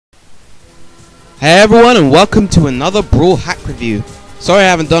Hey everyone, and welcome to another Brawl hack review. Sorry I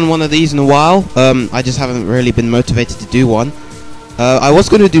haven't done one of these in a while. I just haven't really been motivated to do one. I was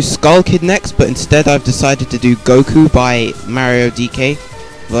going to do Skull Kid next, but instead I've decided to do Goku by Mario DK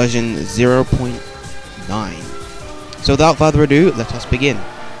version 0.9. So without further ado, let us begin.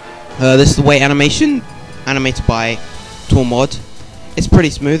 This is the way animation, animated by Tormod. It's pretty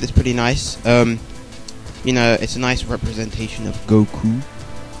smooth, it's pretty nice. You know, it's a nice representation of Goku.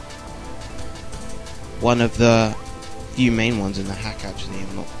 One of the few main ones in the hack, actually,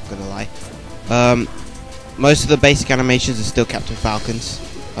 I'm not gonna lie. Most of the basic animations are still Captain Falcon's,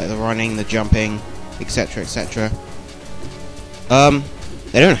 like the running, the jumping, etc, etc.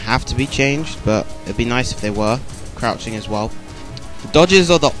 They don't have to be changed, but it'd be nice if they were. Crouching as well. The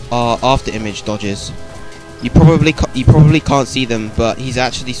dodges are the after image dodges. You probably can't see them, but he's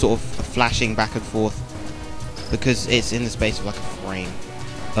actually sort of flashing back and forth because it's in the space of like a frame.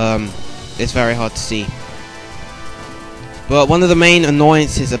 It's very hard to see. But one of the main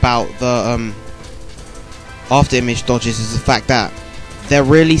annoyances about the after image dodges is the fact that they're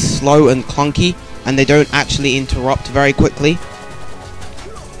really slow and clunky, and they don't actually interrupt very quickly.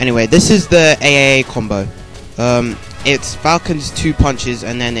 Anyway, this is the AAA combo. It's Falcon's 2 punches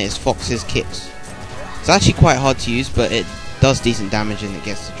and then it's Fox's kicks. It's actually quite hard to use, but it does decent damage and it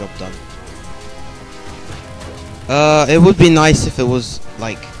gets the job done. It would be nice if it was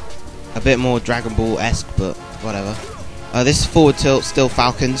like a bit more Dragon Ball-esque, but whatever. This is forward tilt, still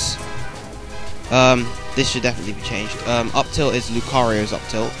Falcon's. This should definitely be changed. Up tilt is Lucario's up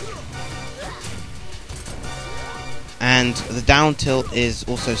tilt. And the down tilt is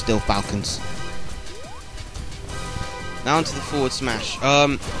also still Falcon's. Now onto the forward smash.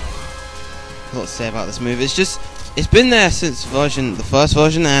 What to say about this move? It's been there since the first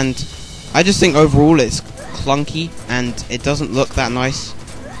version, and I just think overall it's clunky and it doesn't look that nice.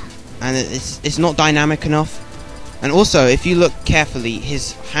 And it's not dynamic enough. And also, if you look carefully,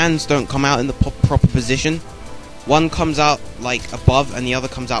 his hands don't come out in the proper position. One comes out like above and the other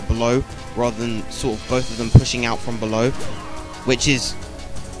comes out below, rather than sort of both of them pushing out from below, which is,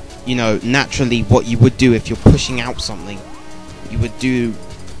 you know, naturally what you would do if you're pushing out something. You would do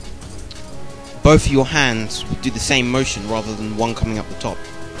both of your hands would do the same motion rather than one coming up the top.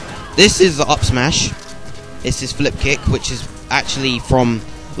 This is the up smash. It's his flip kick, which is actually from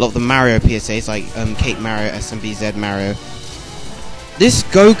a lot of the Mario PSAs, like Cape Mario, SMBZ Mario. This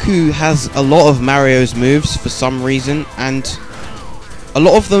Goku has a lot of Mario's moves for some reason, and a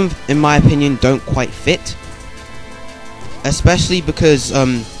lot of them, in my opinion, don't quite fit. Especially because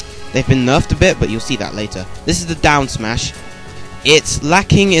they've been nerfed a bit, but you'll see that later. This is the down smash. It's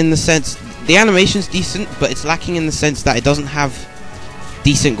lacking in the sense, the animation's decent, but it's lacking in the sense that it doesn't have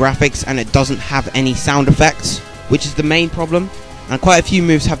decent graphics and it doesn't have any sound effects, which is the main problem. And quite a few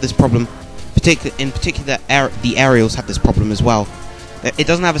moves have this problem. In particular, the aerials have this problem as well. It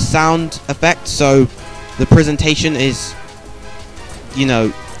doesn't have a sound effect, so the presentation is, you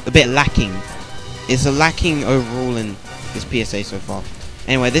know, a bit lacking. It's a lacking overall in this PSA so far.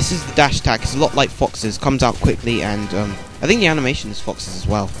 Anyway, this is the dash attack. It's a lot like Fox's. Comes out quickly, and I think the animation is Fox's as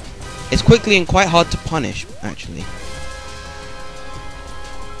well. It's quickly and quite hard to punish, actually.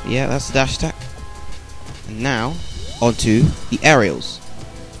 Yeah, that's the dash attack. And now onto the aerials.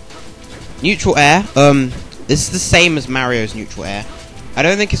 Neutral air. This is the same as Mario's neutral air. I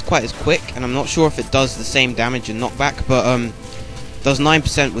don't think it's quite as quick, and I'm not sure if it does the same damage and knockback, but does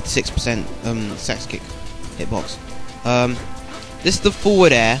 9% with 6% sex kick hitbox. This is the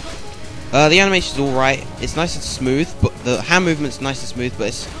forward air. The animation is alright. It's nice and smooth, but the hand movement's nice and smooth, but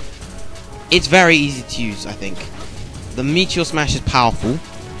it's very easy to use, I think. The Meteor Smash is powerful,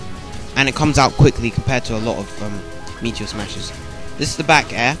 and it comes out quickly compared to a lot of Meteor Smashes. This is the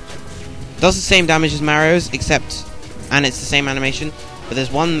back air. Does the same damage as Mario's, and it's the same animation, but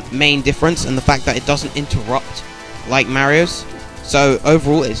there's one main difference, and the fact that it doesn't interrupt like Mario's. So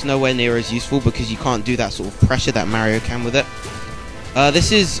overall, it's nowhere near as useful because you can't do that sort of pressure that Mario can with it.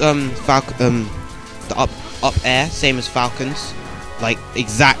 This is the up air, same as Falcon's, like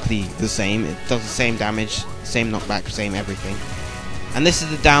exactly the same. It does the same damage, same knockback, same everything. And this is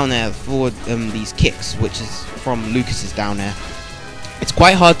the down air for these kicks, which is from Lucas's down air. It's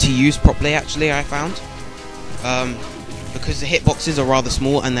quite hard to use properly, actually, I found, because the hitboxes are rather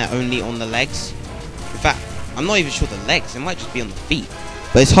small and they're only on the legs. In fact, I'm not even sure the legs, it might just be on the feet,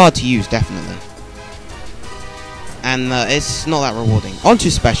 but it's hard to use, definitely. And it's not that rewarding. Onto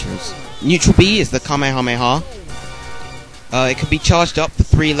specials. Neutral B is the Kamehameha. It can be charged up for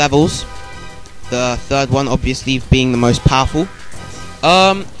 3 levels. The third one, obviously, being the most powerful.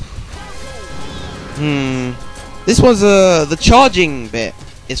 This was the charging bit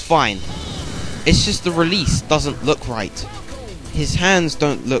is fine. It's just the release doesn't look right. His hands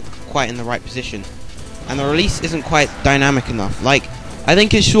don't look quite in the right position, and the release isn't quite dynamic enough. Like, I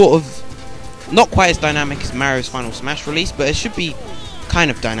think it's sort of not quite as dynamic as Mario's Final Smash release, but it should be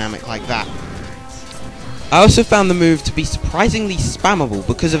kind of dynamic like that. I also found the move to be surprisingly spammable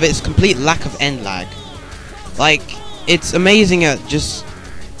because of its complete lack of end lag. Like, it's amazing at just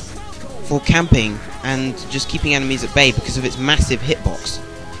for camping and just keeping enemies at bay because of its massive hitbox.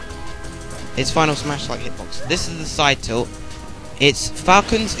 It's Final Smash like hitbox. This is the side tilt. It's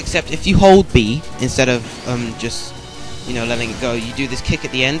Falcons, except if you hold B instead of just, you know, letting it go, you do this kick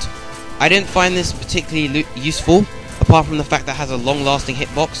at the end. I didn't find this particularly useful, apart from the fact that it has a long-lasting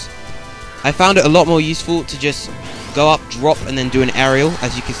hitbox. I found it a lot more useful to just go up, drop, and then do an aerial,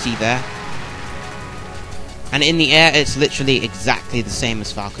 as you can see there. And in the air, it's literally exactly the same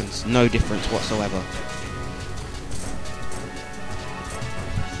as Falcons. No difference whatsoever.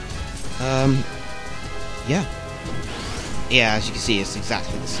 Yeah. Yeah, as you can see, it's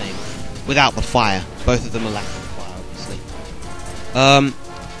exactly the same. Without the fire. Both of them are lacking fire, obviously.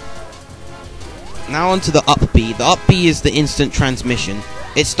 Now onto the up B. The up B is the instant transmission.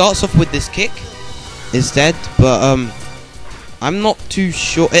 It starts off with this kick instead, but I'm not too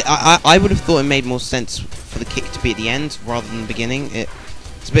sure. I would have thought it made more sense for the kick to be at the end rather than the beginning.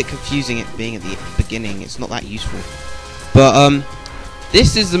 It's a bit confusing it being at the beginning. It's not that useful. But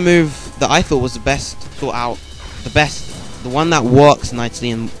this is the move that I thought was the best thought out, the one that works nicely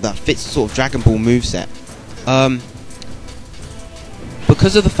and that fits the sort of Dragon Ball moveset.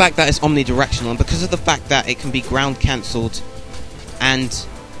 Because of the fact that it's omnidirectional and because of the fact that it can be ground cancelled and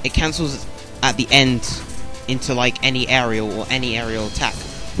it cancels at the end into like any aerial or any aerial attack,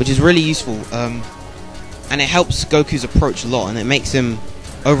 which is really useful, and it helps Goku's approach a lot and it makes him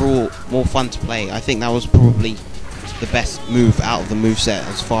overall more fun to play. I think that was probably the best move out of the moveset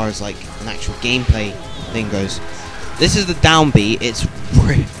as far as like an actual gameplay thing goes. This is the down B. It's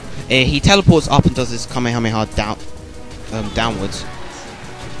he teleports up and does this Kamehameha downwards.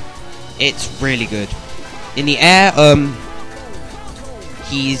 It's really good. In the air,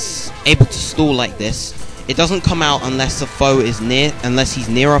 he's able to stall like this. It doesn't come out unless the foe is unless he's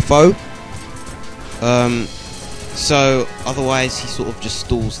near a foe. So otherwise he sort of just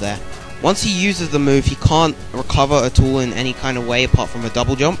stalls there. Once he uses the move, he can't recover at all in any kind of way apart from a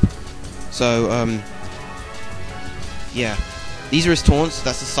double jump. So yeah, these are his taunts.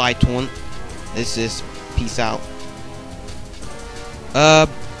 That's the side taunt. This is peace out.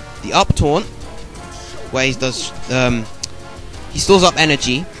 The up taunt, where he does he stores up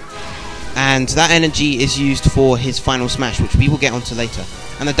energy, and that energy is used for his final smash, which we will get onto later.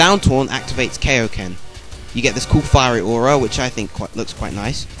 And the down taunt activates Kaioken. You get this cool fiery aura, which I think looks quite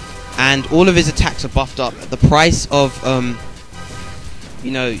nice. And all of his attacks are buffed up at the price of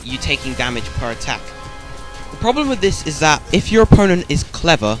you know, you taking damage per attack. The problem with this is that if your opponent is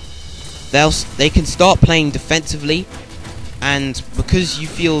clever, they can start playing defensively, and because you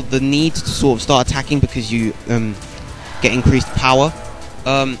feel the need to sort of start attacking because you get increased power,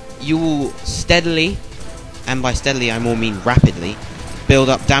 you will steadily, and by steadily I more mean rapidly, build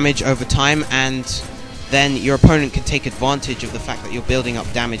up damage over time, and then your opponent can take advantage of the fact that you're building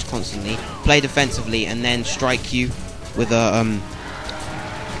up damage constantly, play defensively, and then strike you with a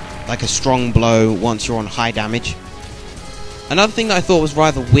like a strong blow once you're on high damage. Another thing that I thought was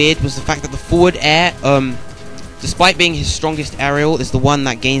rather weird was the fact that the forward air, despite being his strongest aerial, is the one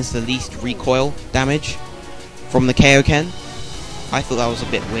that gains the least recoil damage from the Kaioken. I thought that was a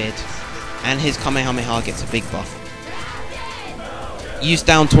bit weird. And his Kamehameha gets a big buff. Use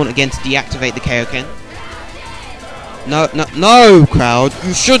down taunt again to deactivate the Kaioken. No, crowd.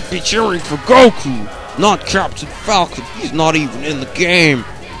 You should be cheering for Goku, not Captain Falcon. He's not even in the game.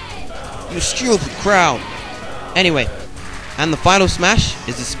 You stupid crowd. Anyway, and the final smash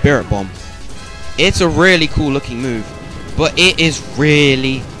is the Spirit Bomb. It's a really cool looking move, but it is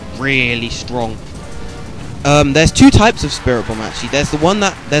really, really strong. There's two types of Spirit Bomb actually.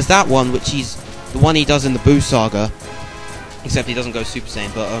 There's that one which he's the one he does in the Boo Saga, except he doesn't go Super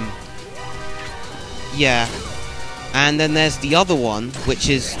Saiyan. But yeah. And then there's the other one, which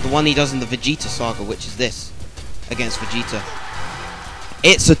is the one he does in the Vegeta Saga, which is this against Vegeta.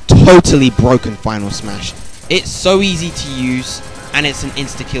 It's a totally broken final smash. It's so easy to use, and it's an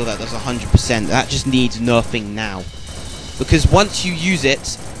insta-kill that does 100%. That just needs nerfing now. Because once you use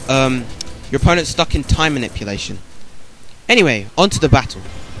it, your opponent's stuck in time manipulation. Anyway, onto the battle.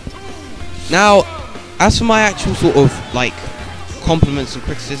 Now, as for my actual sort of, like, compliments and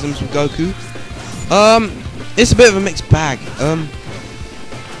criticisms with Goku, it's a bit of a mixed bag.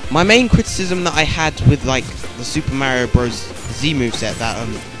 My main criticism that I had with, like, the Super Mario Bros. Z moveset that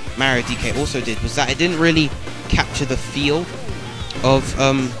Mario DK also did was that it didn't really capture the feel of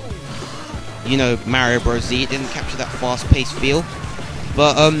you know, Mario Bros. Z. It didn't capture that fast-paced feel,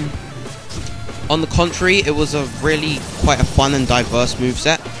 but on the contrary, it was a really quite a fun and diverse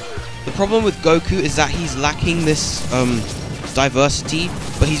moveset. The problem with Goku is that he's lacking this diversity,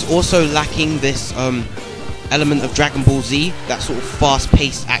 but he's also lacking this element of Dragon Ball Z, that sort of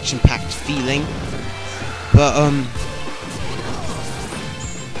fast-paced, action-packed feeling. But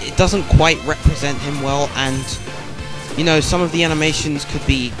it doesn't quite represent him well, and you know, some of the animations could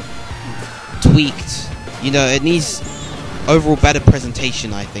be tweaked. You know, it needs overall better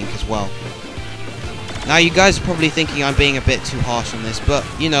presentation, I think, as well. Now, you guys are probably thinking I'm being a bit too harsh on this, but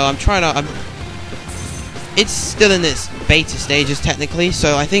you know, it's still in its beta stages technically,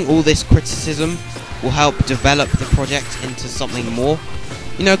 so I think all this criticism will help develop the project into something more.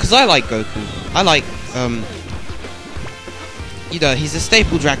 You know, because I like Goku. I like, you know, he's a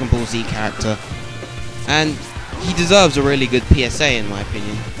staple Dragon Ball Z character, and he deserves a really good PSA in my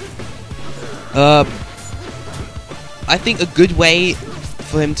opinion. I think a good way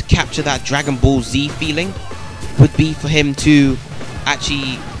for him to capture that Dragon Ball Z feeling would be for him to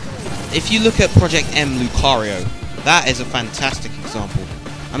actually, if you look at Project M Lucario, that is a fantastic example.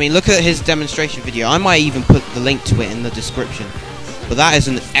 I mean, look at his demonstration video. I might even put the link to it in the description. But that is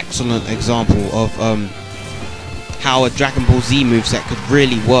an excellent example of how a Dragon Ball Z moveset could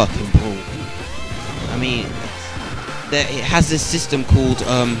really work in Brawl. I mean, it has this system called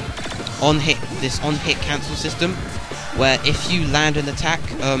on-hit cancel system, where if you land an attack,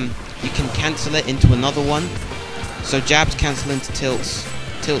 you can cancel it into another one. So jabs cancel into tilts,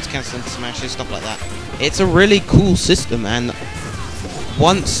 tilts cancel into smashes, stuff like that. It's a really cool system, and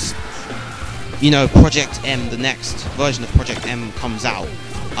once, you know, Project M, the next version of Project M comes out,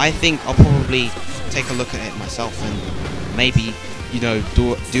 I think I'll probably take a look at it myself and maybe, you know,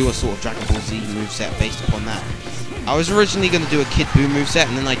 do a sort of Dragon Ball Z moveset based upon that. I was originally going to do a Kid Buu moveset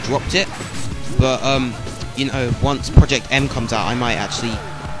and then I dropped it, but you know, once Project M comes out, I might actually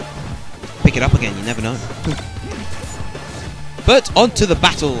pick it up again, you never know. But on to the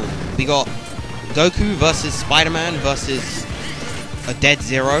battle. We got Goku versus Spider-Man versus a Dead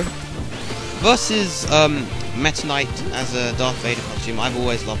Zero versus Meta Knight as a Darth Vader costume. I've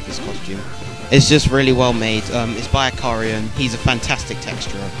always loved this costume. It's just really well made. It's by a Korean. He's a fantastic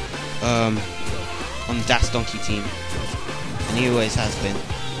texturer on the Das Donkey team, and he always has been.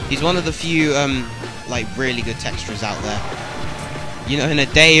 He's one of the few like really good texturers out there. You know, in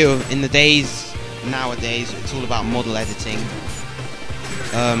the days nowadays, it's all about model editing.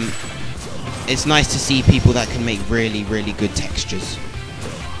 It's nice to see people that can make really, really good textures.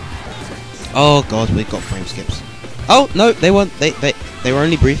 Oh god, we've got frame skips. Oh no, they weren't. They were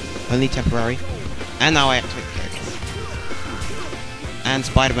only brief, only temporary. And now I activate the character. And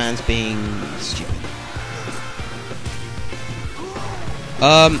Spider-Man's being stupid.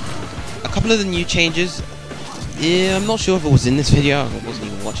 A couple of the new changes. Yeah, I'm not sure if it was in this video. I wasn't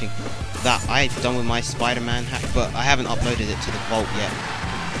even watching. That I've done with my Spider-Man hack, but I haven't uploaded it to the vault yet.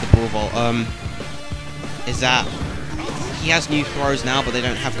 The Brawl Vault. Is that he has new throws now, but they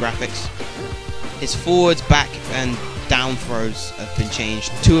don't have graphics. His forwards, back, and down throws have been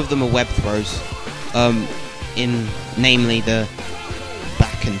changed. 2 of them are web throws, namely the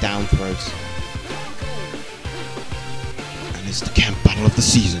back and down throws. And it's the camp battle of the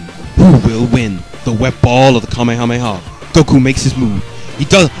season. Who will win? The web ball or the Kamehameha? Goku makes his move. He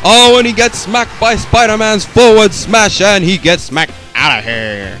does. Oh, and he gets smacked by Spider-Man's forward smash, and he gets smacked out of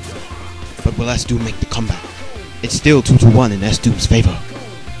here. But will S-Doom make the comeback? It's still 2-1 in S-Doom's favor.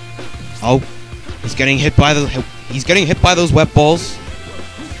 Oh, he's getting hit by those web balls.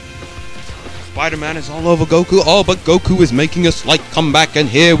 Spider-Man is all over Goku. Oh, but Goku is making a slight comeback, and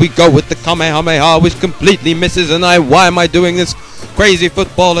here we go with the Kamehameha, which completely misses. And why am I doing this crazy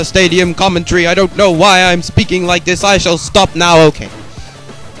footballer stadium commentary? I don't know why I'm speaking like this. I shall stop now. Okay.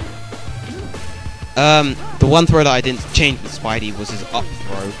 The one throw that I didn't change with Spidey was his up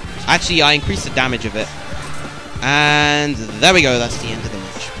throw. Actually, I increased the damage of it. And there we go, that's the end of the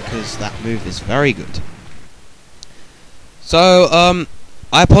match, because that move is very good. So,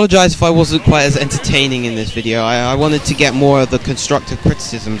 I apologize if I wasn't quite as entertaining in this video. I wanted to get more of the constructive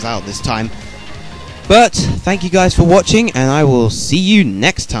criticisms out this time. But, thank you guys for watching, and I will see you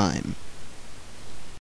next time.